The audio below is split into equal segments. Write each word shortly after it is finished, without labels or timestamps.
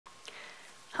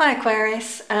Hi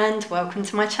Aquarius, and welcome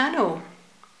to my channel.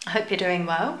 I hope you're doing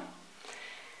well.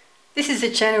 This is a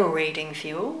general reading for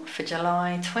you all for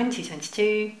July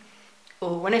 2022,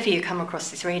 or whenever you come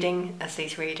across this reading, as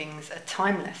these readings are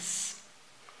timeless.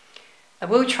 I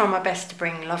will try my best to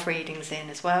bring love readings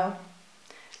in as well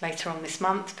later on this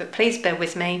month, but please bear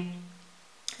with me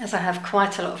as I have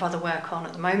quite a lot of other work on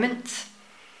at the moment.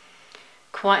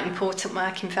 Quite important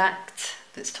work, in fact,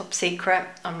 that's top secret.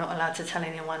 I'm not allowed to tell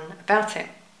anyone about it.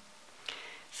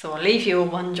 So I'll leave you all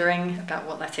wondering about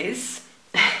what that is.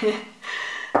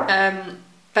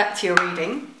 Back to your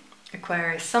reading,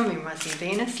 Aquarius, Sun, Moon, Rising,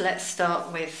 Venus. Let's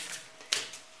start with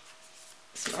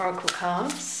some oracle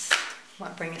cards.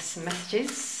 Might bring us some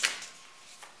messages.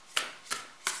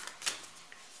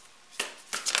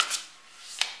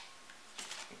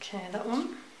 Okay, that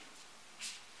one.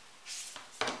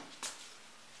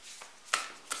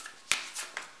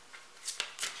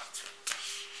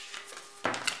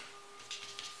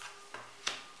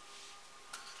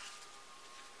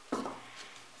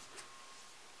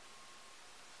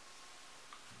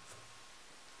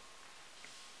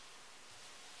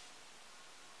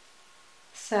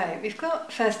 So we've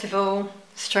got, first of all,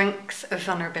 strength of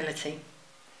vulnerability.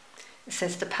 It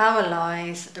says the power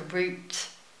lies at the root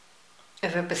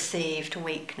of a perceived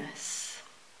weakness.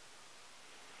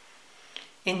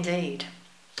 Indeed,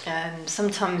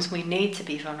 sometimes we need to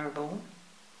be vulnerable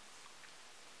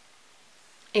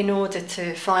in order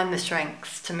to find the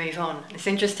strength to move on. It's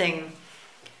interesting,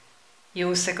 you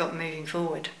also got moving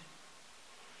forward.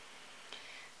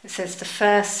 It says the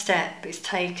first step is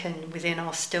taken within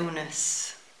our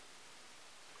stillness.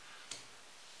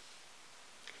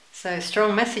 So a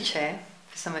strong message here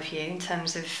for some of you in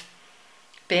terms of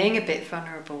being a bit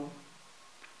vulnerable.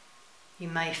 You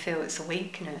may feel it's a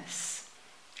weakness.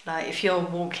 Like if you're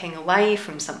walking away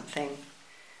from something,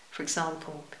 for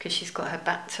example, because she's got her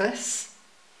back to us.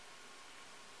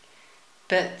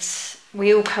 But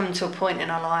we all come to a point in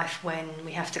our life when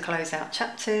we have to close out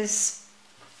chapters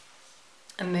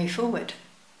and move forward.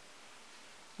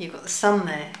 You've got the sun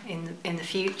there in the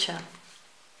future,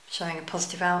 showing a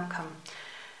positive outcome.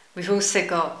 We've also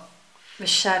got the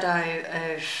shadow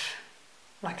of,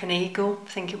 like an eagle, I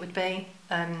think it would be.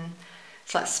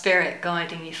 It's like spirit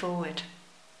guiding you forward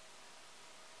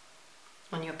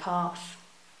on your path.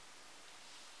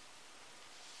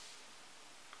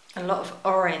 A lot of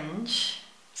orange,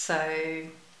 so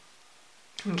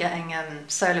I'm getting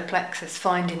solar plexus,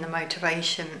 finding the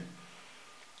motivation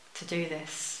to do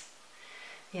this.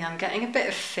 Yeah, I'm getting a bit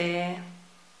of fear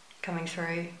coming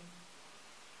through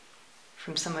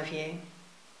from some of you.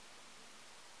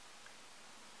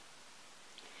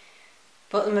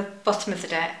 Bottom of the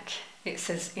deck, it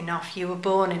says enough. You were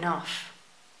born enough.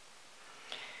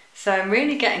 So I'm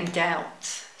really getting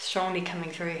doubt strongly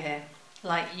coming through here.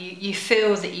 Like you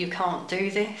feel that you can't do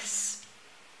this.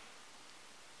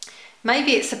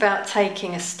 Maybe it's about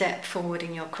taking a step forward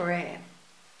in your career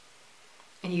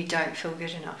and you don't feel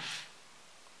good enough.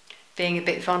 Being a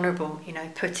bit vulnerable,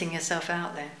 putting yourself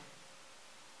out there.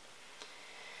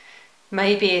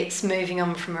 Maybe it's moving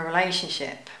on from a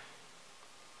relationship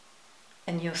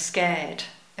and you're scared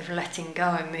of letting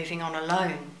go and moving on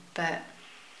alone. But,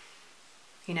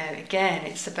 again,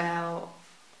 it's about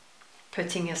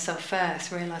putting yourself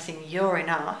first, realising you're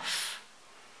enough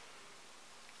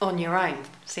on your own.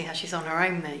 See how she's on her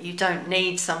own there. You don't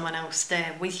need someone else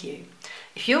there with you.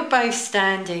 If you're both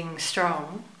standing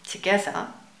strong together,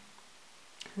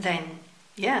 then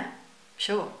yeah,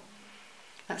 sure,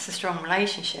 that's a strong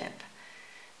relationship.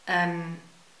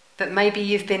 But maybe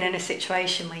you've been in a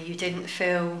situation where you didn't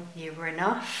feel you were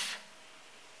enough.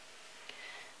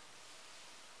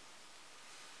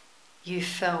 You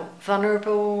felt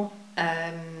vulnerable,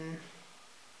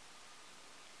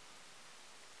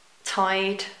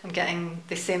 tied. I'm getting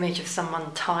this image of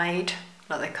someone tied,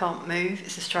 like they can't move.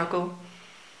 It's a struggle,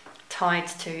 tied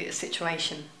to a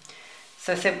situation.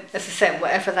 So as I said,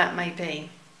 whatever that may be,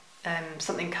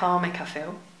 something karmic, I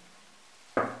feel.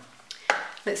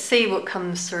 Let's see what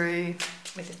comes through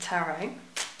with the tarot.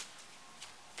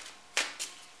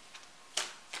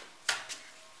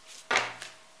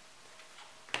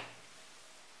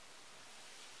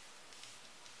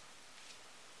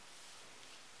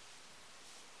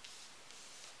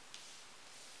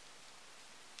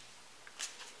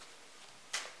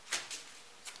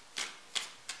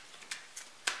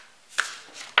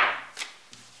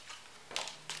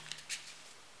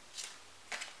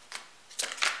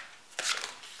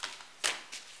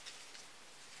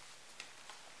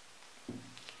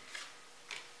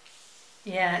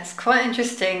 Yeah, it's quite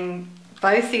interesting.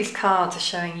 Both these cards are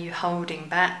showing you holding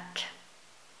back.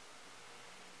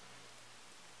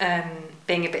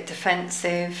 being a bit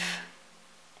defensive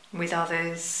with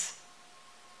others.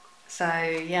 So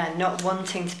yeah, not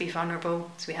wanting to be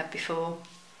vulnerable, as we had before.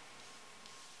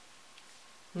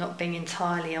 Not being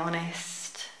entirely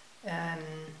honest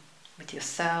with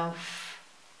yourself,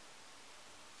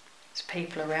 with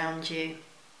people around you.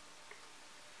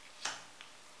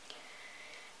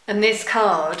 And this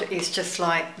card is just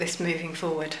like this moving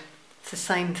forward. It's the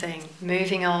same thing,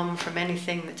 moving on from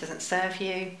anything that doesn't serve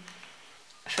you.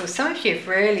 I feel some of you have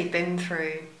really been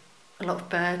through a lot of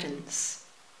burdens,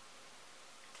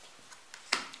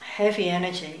 heavy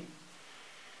energy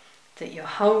that you're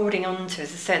holding on to.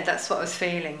 As I said, that's what I was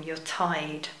feeling. You're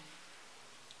tied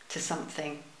to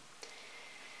something.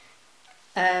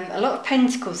 A lot of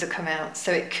pentacles have come out,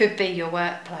 so it could be your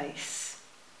workplace.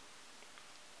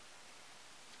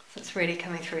 That's really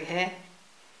coming through here.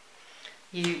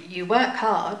 You work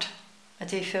hard, I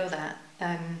do feel that.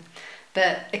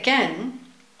 But again,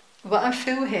 what I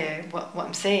feel here, what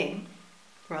I'm seeing,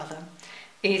 rather,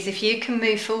 is if you can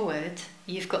move forward,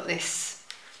 you've got this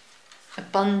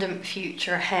abundant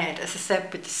future ahead, as I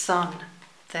said with the sun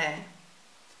there.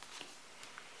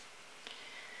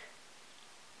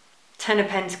 Ten of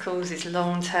Pentacles is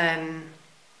long-term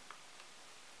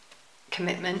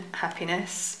commitment,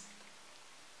 happiness.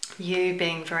 You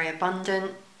being very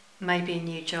abundant, maybe a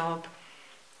new job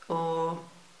or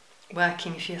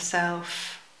working for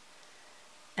yourself,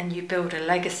 and you build a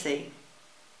legacy.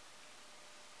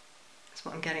 That's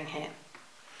what I'm getting here.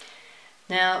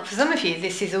 Now, for some of you,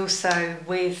 this is also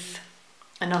with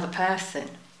another person.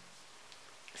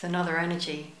 There's another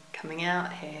energy coming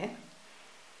out here.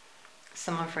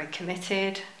 Someone very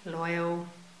committed, loyal.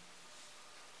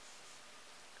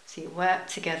 So you work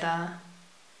together.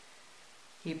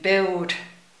 You build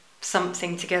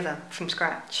something together from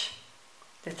scratch,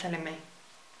 they're telling me.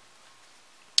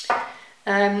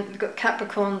 We've got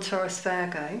Capricorn, Taurus,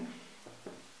 Virgo.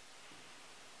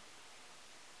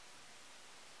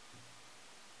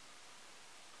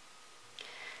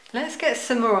 Let's get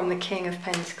some more on the King of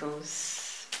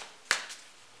Pentacles.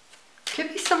 Could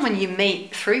be someone you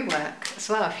meet through work as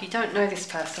well, if you don't know this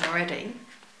person already.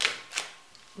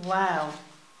 Wow.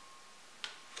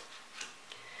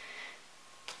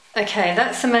 Okay,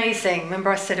 that's amazing. Remember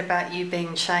I said about you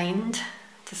being chained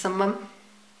to someone?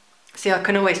 See, I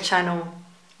can always channel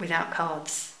without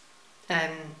cards.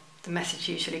 The message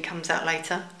usually comes out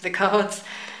later, the cards.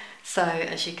 So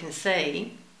as you can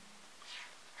see,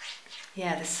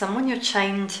 yeah, there's someone you're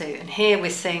chained to. And here we're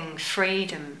seeing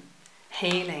freedom,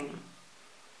 healing,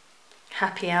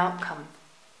 happy outcome.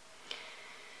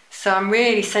 So I'm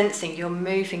really sensing you're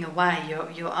moving away,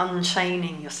 you're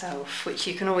unchaining yourself, which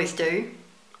you can always do.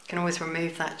 You can always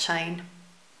remove that chain.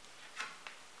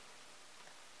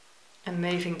 And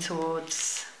moving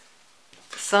towards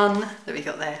the sun that we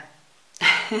got there.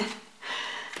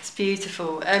 It's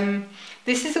beautiful.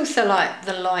 This is also like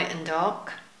the light and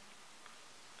dark.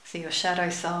 So your shadow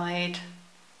side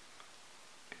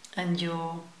and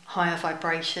your higher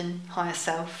vibration, higher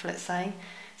self, let's say.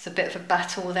 It's a bit of a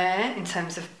battle there in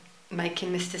terms of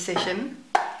making this decision.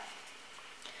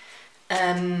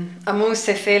 I'm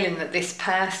also feeling that this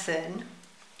person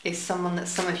is someone that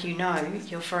some of you know.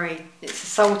 It's a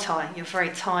soul tie, you're very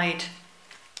tied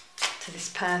to this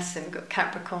person. We've got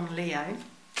Capricorn, Leo.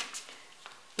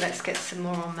 Let's get some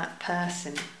more on that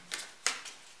person.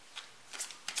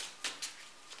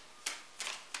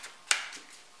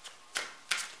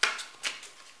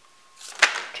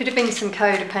 Could have been some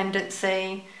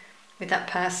codependency with that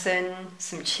person,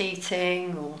 some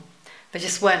cheating, or they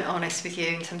just weren't honest with you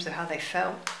in terms of how they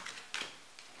felt.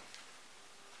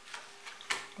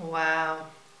 Wow.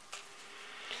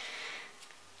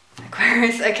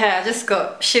 Aquarius, okay, I just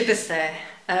got shivers there.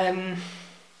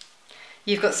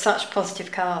 You've got such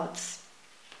positive cards.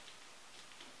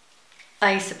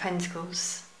 Ace of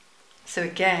Pentacles. So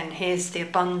again, here's the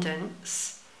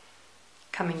abundance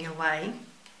coming your way.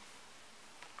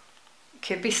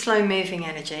 Could be slow moving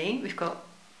energy. We've got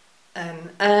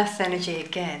earth energy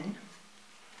again.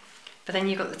 But then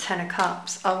you've got the Ten of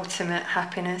Cups, ultimate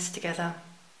happiness together.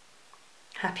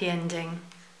 Happy ending.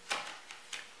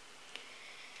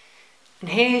 And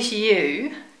here's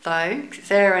you, though, because it's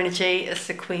their energy as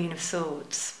the Queen of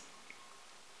Swords.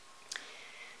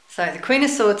 So the Queen of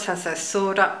Swords has her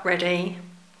sword up ready.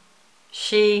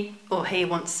 She or he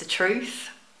wants the truth.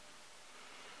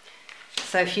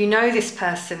 So if you know this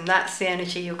person, that's the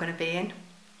energy you're going to be in,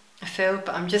 I feel.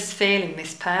 But I'm just feeling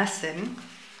this person,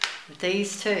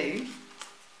 these two,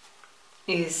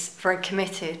 is very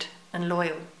committed and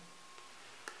loyal.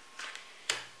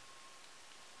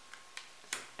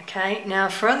 Okay, now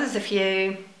for others of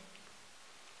you,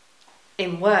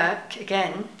 in work,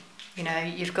 again, you know,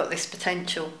 you've got this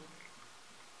potential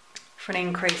for an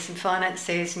increase in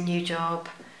finances, a new job,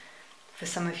 for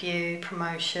some of you,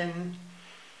 promotion.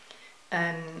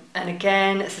 And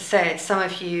again, as I said, some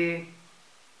of you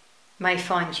may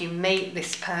find you meet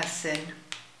this person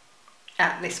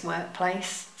at this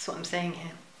workplace. That's what I'm seeing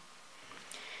here.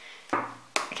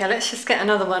 Okay, let's just get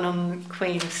another one on the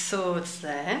Queen of Swords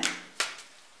there.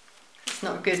 It's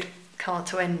not a good card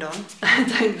to end on, I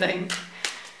don't think.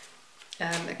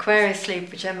 Aquarius,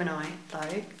 Libra, Gemini,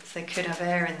 though, so they could have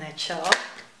air in their chart.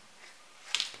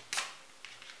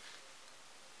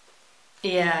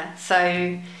 Yeah,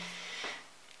 so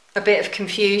a bit of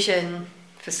confusion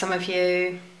for some of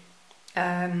you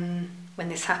when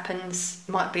this happens.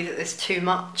 It might be that there's too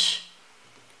much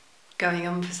going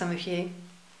on for some of you,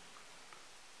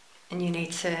 and you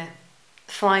need to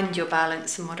find your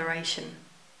balance and moderation.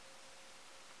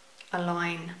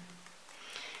 Align.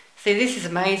 See, this is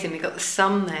amazing. We've got the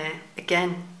sun there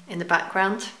again in the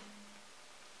background.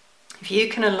 If you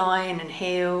can align and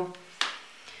heal,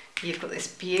 you've got this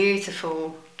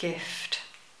beautiful gift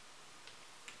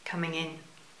coming in.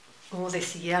 All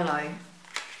this yellow.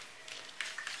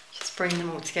 Just bring them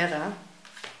all together.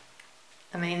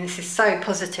 I mean, this is so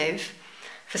positive.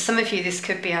 For some of you, this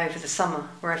could be over the summer,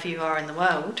 wherever you are in the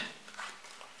world.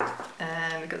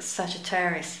 We've got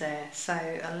Sagittarius there, so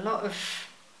a lot of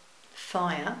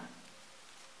fire.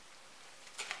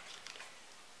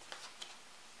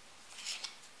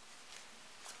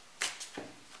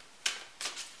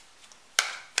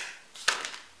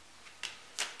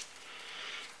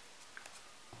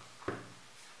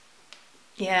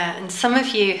 Yeah, and some of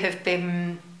you have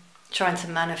been trying to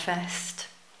manifest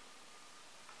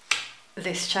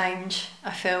this change,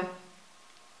 I feel.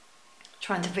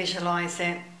 Trying to visualise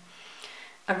it.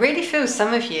 I really feel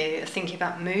some of you are thinking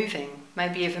about moving,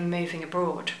 maybe even moving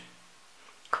abroad.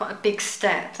 Quite a big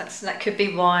step. That could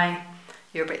be why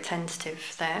you're a bit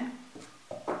tentative there.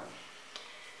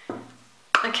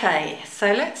 Okay,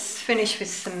 so let's finish with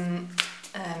some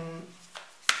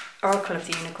Oracle of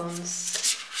the Unicorns.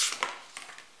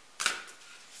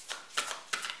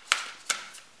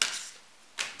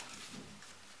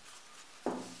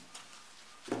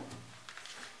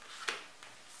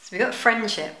 So we've got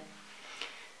friendship.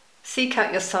 Seek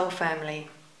out your soul family.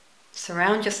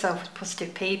 Surround yourself with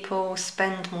positive people.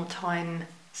 Spend more time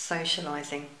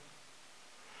socialising.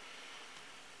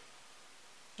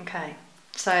 Okay,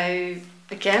 so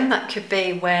again, that could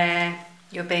be where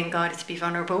you're being guided to be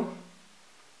vulnerable.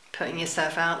 Putting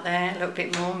yourself out there a little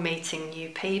bit more, meeting new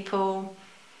people.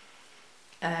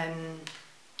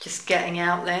 Just getting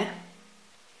out there.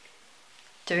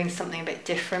 Doing something a bit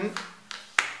different.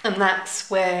 And that's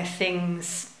where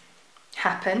things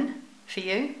happen for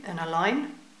you and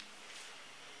align.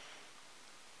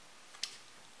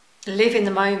 Live in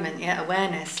the moment, yeah,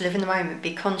 awareness, live in the moment,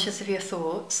 be conscious of your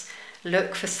thoughts,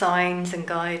 look for signs and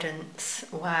guidance.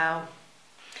 Wow.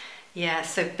 Yeah,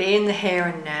 so be in the here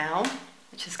and now,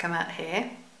 which has come out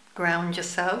here. Ground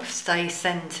yourself, stay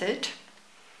centered.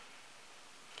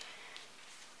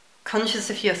 Conscious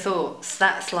of your thoughts,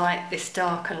 that's like this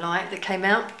darker light that came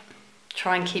out.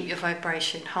 Try and keep your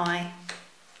vibration high.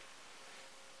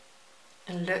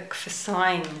 And look for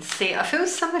signs. See, I feel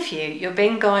some of you, you're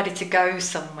being guided to go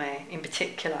somewhere in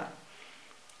particular.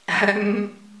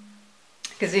 Because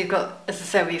we've got, as I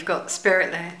said, we've got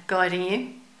spirit there guiding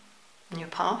you on your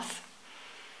path.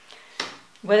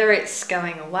 Whether it's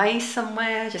going away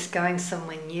somewhere, just going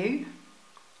somewhere new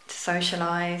to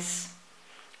socialise,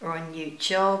 or a new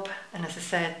job. And as I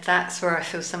said, that's where I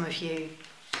feel some of you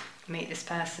meet this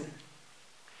person.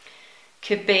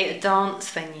 Could be a dance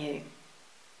venue.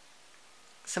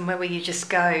 Somewhere where you just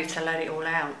go to let it all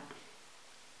out.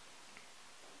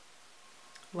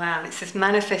 Wow, it says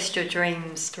manifest your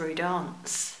dreams through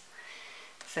dance.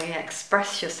 So yeah,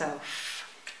 express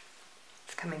yourself.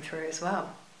 It's coming through as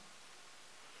well.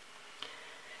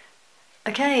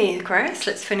 Okay, Aquarius,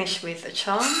 let's finish with a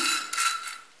charm.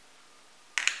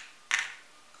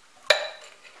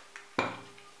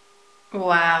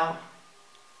 Wow,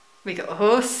 we got a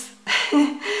horse.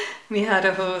 We had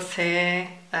a horse here.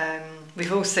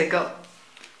 We've also got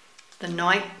the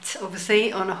knight,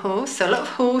 obviously, on a horse. So a lot of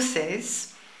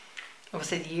horses.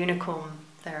 Obviously the unicorn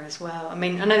there as well. I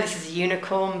mean, I know this is a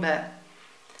unicorn, but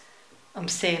I'm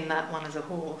seeing that one as a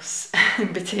horse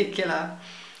in particular.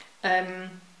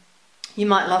 You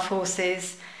might love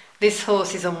horses. This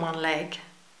horse is on one leg.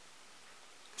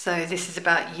 So this is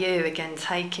about you, again,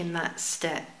 taking that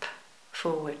step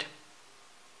forward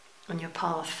on your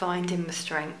path, finding the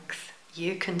strength.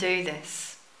 You can do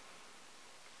this,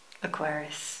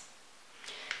 Aquarius.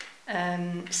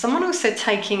 Someone also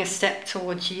taking a step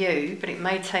towards you, but it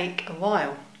may take a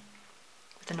while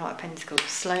with the Knight of Pentacles,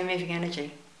 slow moving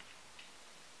energy.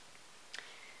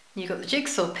 You've got the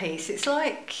jigsaw piece. It's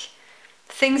like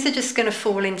things are just going to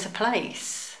fall into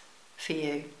place for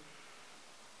you.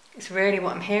 It's really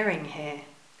what I'm hearing here.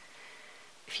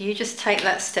 If you just take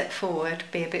that step forward,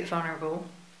 be a bit vulnerable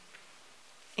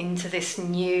into this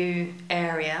new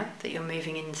area that you're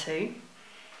moving into,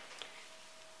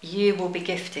 you will be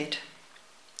gifted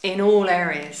in all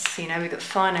areas. You know, we've got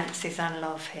finances and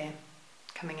love here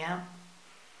coming out.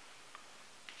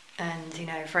 And, you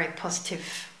know, a very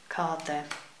positive card there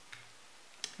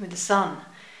with the sun.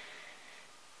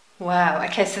 Wow,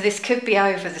 okay, so this could be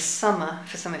over the summer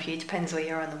for some of you, depends where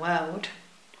you are in the world,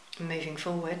 moving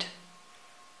forward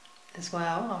as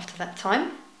well after that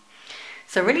time.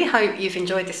 So I really hope you've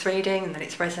enjoyed this reading and that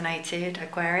it's resonated,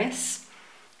 Aquarius.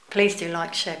 Please do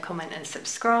like, share, comment and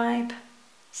subscribe.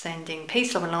 Sending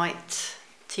peace, love and light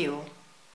to you all.